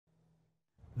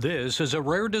This is a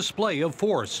rare display of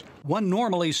force, one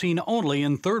normally seen only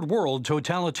in third world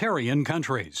totalitarian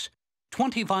countries.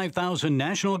 25,000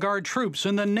 National Guard troops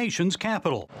in the nation's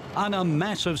capital on a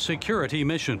massive security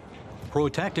mission,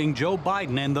 protecting Joe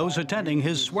Biden and those attending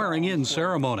his swearing-in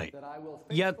ceremony.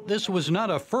 Yet this was not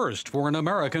a first for an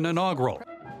American inaugural.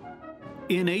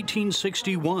 In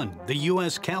 1861, the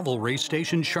U.S. cavalry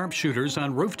stationed sharpshooters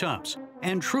on rooftops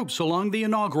and troops along the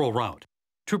inaugural route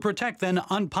to protect then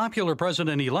unpopular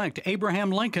President-elect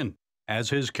Abraham Lincoln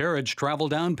as his carriage traveled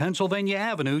down Pennsylvania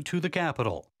Avenue to the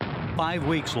Capitol. 5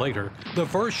 weeks later, the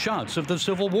first shots of the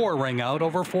Civil War rang out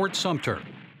over Fort Sumter.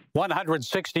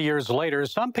 160 years later,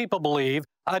 some people believe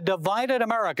a divided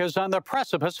America is on the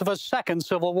precipice of a second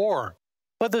Civil War.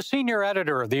 But the senior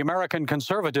editor of the American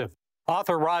Conservative,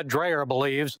 author Rod Dreher,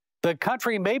 believes the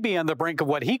country may be on the brink of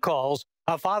what he calls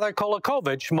a Father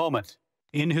Kolakovich moment.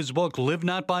 In his book, Live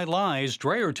Not by Lies,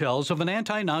 Dreher tells of an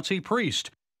anti-Nazi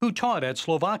priest who taught at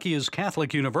Slovakia's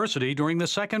Catholic University during the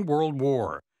Second World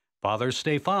War. Father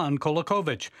Stefan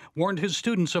Kolakovich warned his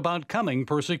students about coming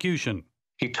persecution.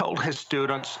 He told his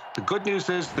students, the good news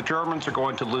is the Germans are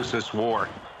going to lose this war.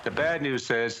 The bad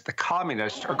news is the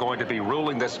communists are going to be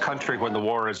ruling this country when the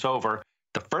war is over.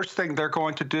 The first thing they're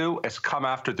going to do is come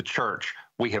after the church.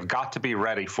 We have got to be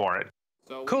ready for it.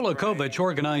 Kolakovich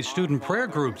organized student prayer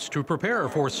groups to prepare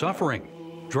for suffering.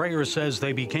 Dreher says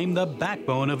they became the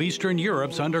backbone of Eastern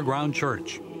Europe's underground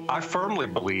church. I firmly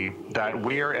believe that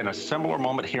we're in a similar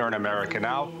moment here in America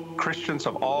now. Christians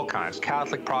of all kinds,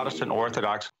 Catholic, Protestant,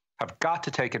 Orthodox, have got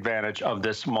to take advantage of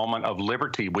this moment of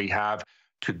liberty we have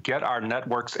to get our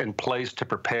networks in place to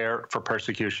prepare for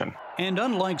persecution. And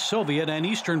unlike Soviet and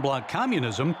Eastern Bloc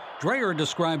communism, Dreher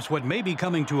describes what may be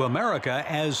coming to America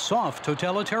as soft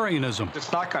totalitarianism.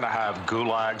 It's not going to have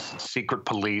gulags, secret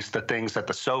police, the things that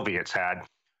the Soviets had.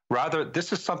 Rather,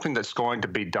 this is something that's going to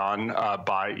be done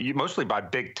mostly by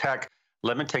big tech,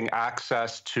 limiting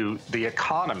access to the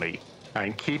economy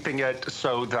and keeping it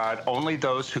so that only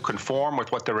those who conform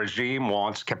with what the regime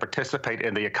wants can participate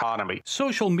in the economy.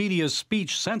 Social media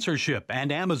speech censorship and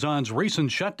Amazon's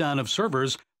recent shutdown of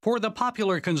servers for the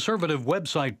popular conservative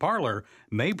website Parler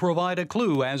may provide a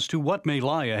clue as to what may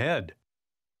lie ahead.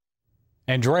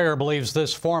 And Dreher believes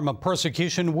this form of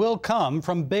persecution will come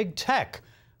from big tech,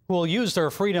 who will use their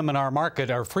freedom in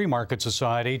our free market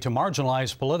society, to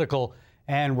marginalize political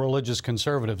and religious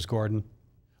conservatives, Gordon.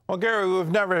 Well, Gary, we've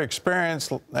never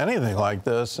experienced anything like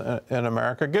this in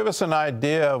America. Give us an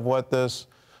idea of what this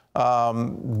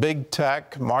big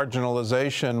tech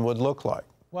marginalization would look like.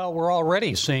 Well, we're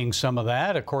already seeing some of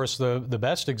that. Of course, the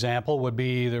best example would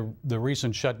be the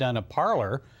recent shutdown of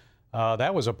Parler.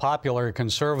 That was a popular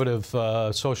conservative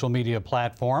social media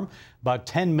platform. About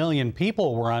 10 million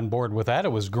people were on board with that.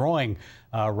 It was growing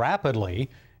rapidly.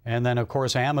 And then, of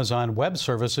course, Amazon Web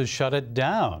Services shut it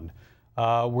down.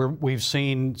 We've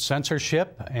seen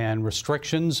censorship and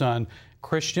restrictions on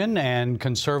Christian and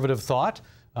conservative thought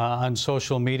on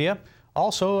social media.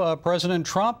 Also, President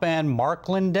Trump and Mark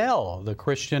Lindell, the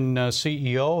Christian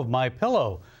CEO of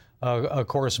MyPillow, of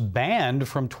course, banned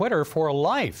from Twitter for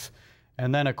life.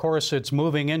 And then, of course, it's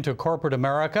moving into corporate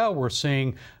America. We're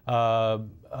seeing the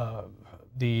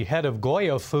head of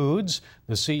Goya Foods,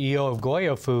 the CEO of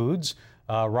Goya Foods,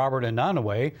 Robert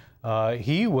Inouye,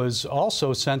 he was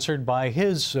also censored by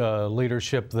his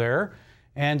leadership there.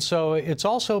 And so it's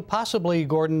also possibly,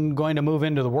 Gordon, going to move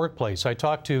into the workplace. I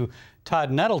talked to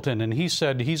Todd Nettleton, and he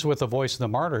said he's with the Voice of the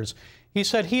Martyrs. He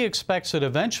said he expects that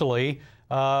eventually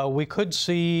we could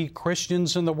see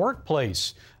Christians in the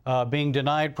workplace being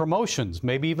denied promotions,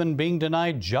 maybe even being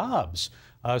denied jobs,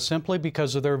 simply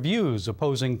because of their views,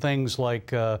 opposing things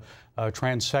like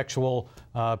transsexual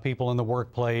people in the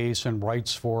workplace and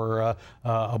rights for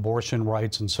abortion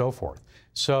rights and so forth.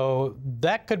 So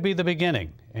that could be the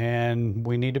beginning, and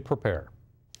we need to prepare.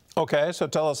 Okay, so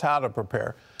tell us how to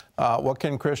prepare. What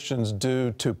can Christians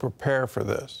do to prepare for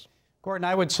this? Gordon,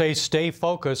 I would say stay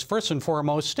focused. First and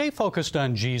foremost, stay focused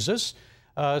on Jesus.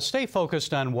 Stay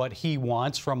focused on what he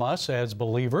wants from us as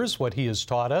believers, what he has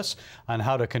taught us on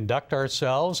how to conduct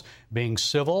ourselves, being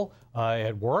civil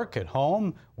at work, at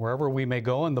home, wherever we may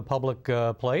go in the public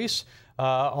place.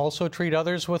 Also treat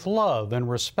others with love and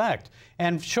respect,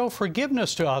 and show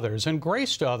forgiveness to others and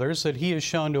grace to others that he has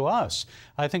shown to us.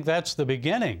 I think that's the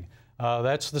beginning.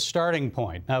 That's the starting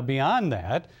point. Now, beyond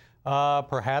that,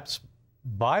 perhaps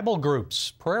Bible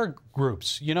groups, prayer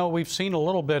groups. You know, we've seen a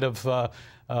little bit of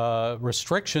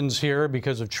restrictions here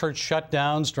because of church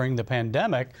shutdowns during the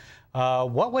pandemic.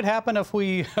 What would happen if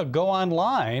we go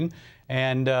online?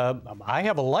 And I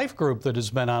have a life group that has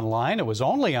been online. It was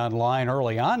only online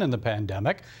early on in the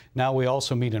pandemic. Now we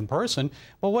also meet in person.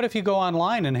 Well, what if you go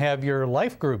online and have your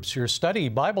life groups, your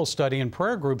Bible study and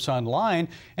prayer groups online,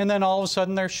 and then all of a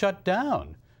sudden they're shut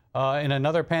down? In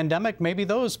another pandemic, maybe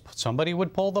somebody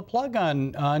would pull the plug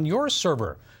on your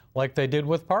server, like they did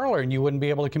with Parler, and you wouldn't be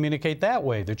able to communicate that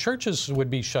way. The churches would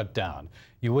be shut down.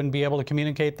 You wouldn't be able to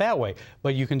communicate that way.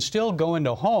 But you can still go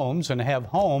into homes and have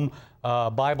home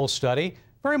Bible study,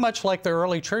 very much like the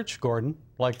early church, Gordon,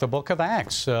 like the book of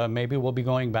Acts. Maybe we'll be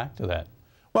going back to that.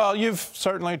 Well, you've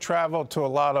certainly traveled to a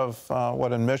lot of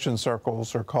what in mission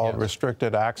circles are called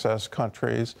restricted access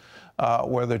countries,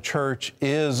 where the church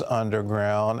is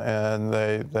underground, and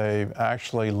they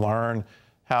actually learn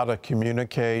how to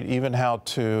communicate, even how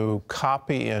to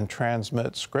copy and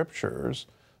transmit scriptures,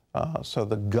 so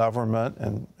the government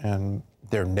and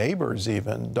their neighbors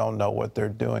even don't know what they're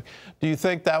doing. Do you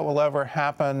think that will ever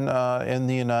happen in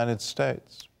the United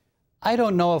States? I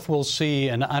don't know if we'll see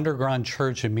an underground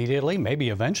church immediately, maybe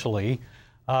eventually.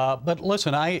 But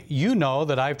listen, you know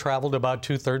that I've traveled about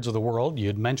 2/3 of the world.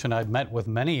 You'd mentioned I've met with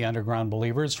many underground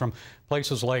believers from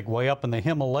places like way up in the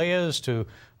Himalayas to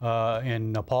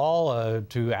in Nepal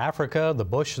to Africa, the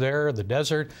bush there, the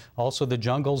desert, also the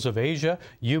jungles of Asia.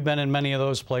 You've been in many of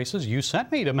those places. You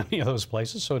sent me to many of those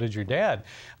places, so did your dad.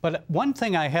 But one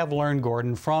thing I have learned,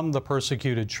 Gordon, from the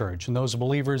persecuted church and those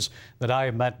believers that I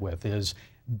have met with is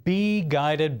be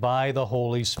guided by the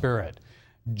Holy Spirit.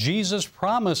 Jesus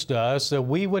promised us that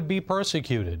we would be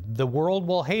persecuted. The world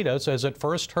will hate us as it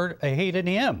first hated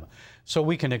him. So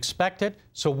we can expect it.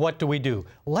 So what do?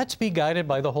 Let's be guided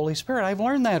by the Holy Spirit. I've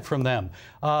learned that from them.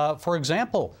 For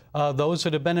example, those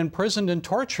that have been imprisoned and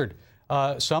tortured,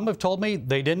 some have told me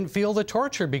they didn't feel the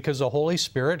torture because the Holy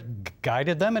Spirit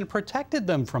guided them and protected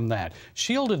them from that,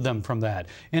 shielded them from that.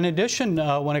 In addition,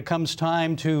 when it comes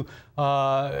time to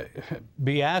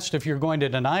be asked if you're going to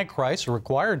deny Christ, or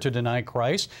required to deny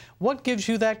Christ, what gives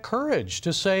you that courage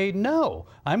to say, no,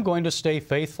 I'm going to stay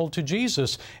faithful to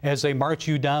Jesus, as they march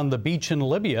you down the beach in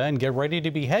Libya and get ready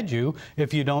to behead you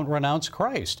if you don't renounce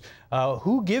Christ?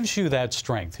 Who gives you that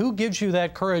strength? Who gives you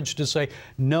that courage to say,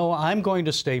 no, I'm going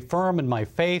to stay firm in my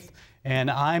faith,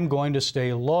 and I'm going to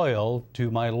stay loyal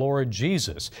to my Lord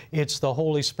Jesus? It's the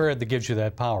Holy Spirit that gives you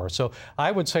that power. So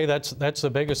I would say that's the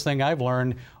biggest thing I've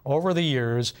learned over the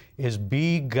years, is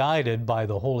be guided by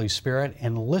the Holy Spirit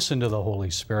and listen to the Holy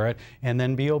Spirit, and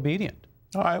then be obedient.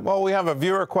 All right, well, we have a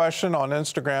viewer question on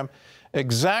Instagram.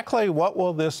 Exactly what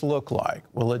will this look like?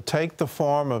 Will it take the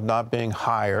form of not being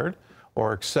hired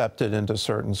or accepted into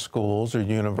certain schools or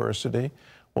university?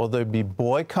 Will there be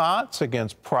boycotts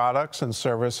against products and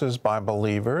services by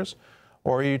believers?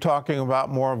 Or are you talking about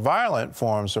more violent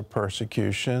forms of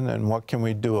persecution, and what can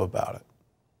we do about it?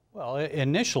 Well,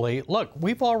 initially, look,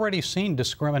 we've already seen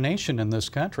discrimination in this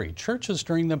country. Churches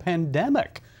during the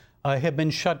pandemic have been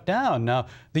shut down. Now,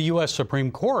 the U.S.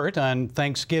 Supreme Court on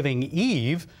Thanksgiving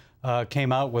Eve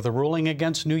came out with a ruling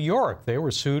against New York. They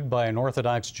were sued by an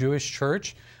Orthodox Jewish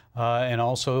church and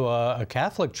also a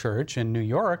Catholic church in New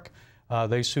York.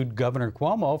 They sued Governor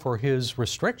Cuomo for his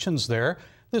restrictions there.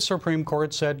 The Supreme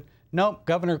Court said, no,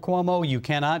 Governor Cuomo, you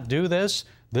cannot do this.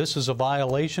 This is a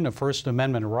violation of First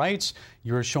Amendment rights.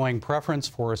 You're showing preference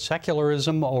for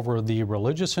secularism over the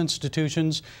religious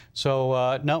institutions.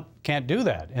 So, no, can't do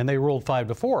that. And they ruled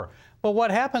 5-4. But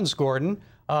what happens, Gordon?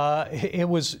 It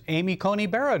was Amy Coney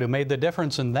Barrett who made the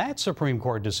difference in that Supreme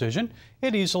Court decision.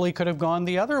 It easily could have gone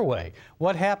the other way.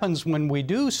 What happens when we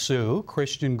do sue,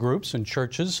 Christian groups and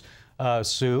churches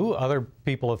sue, other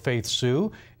people of faith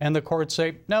sue, and the courts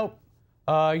say, no,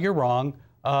 you're wrong.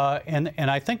 And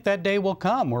I think that day will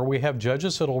come where we have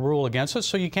judges that will rule against us,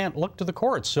 so you can't look to the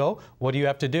courts. So what do you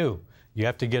have to do? You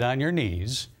have to get on your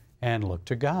knees and look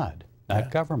to God, not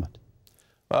government.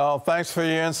 Well, thanks for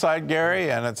your insight, Gary,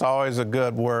 and it's always a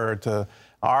good word.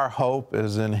 Our hope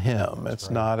is in Him.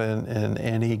 It's not in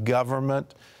any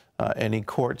government, any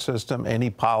court system,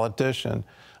 any politician.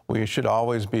 We should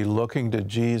always be looking to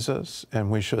Jesus, and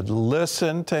we should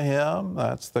listen to Him.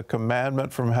 That's the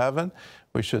commandment from heaven.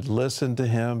 We should listen to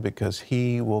Him because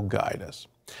He will guide us.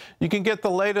 You can get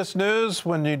the latest news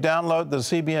when you download the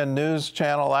CBN News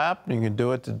Channel app. You can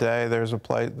do it today. There's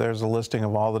a listing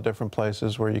of all the different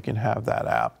places where you can have that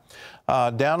app.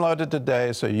 Download it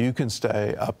today so you can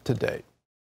stay up to date.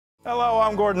 Hello,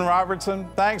 I'm Gordon Robertson.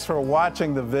 Thanks for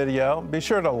watching the video. Be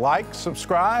sure to like,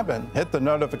 subscribe, and hit the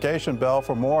notification bell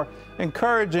for more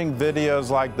encouraging videos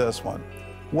like this one.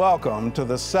 Welcome to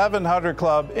the 700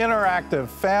 Club Interactive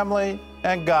family,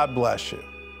 and God bless you.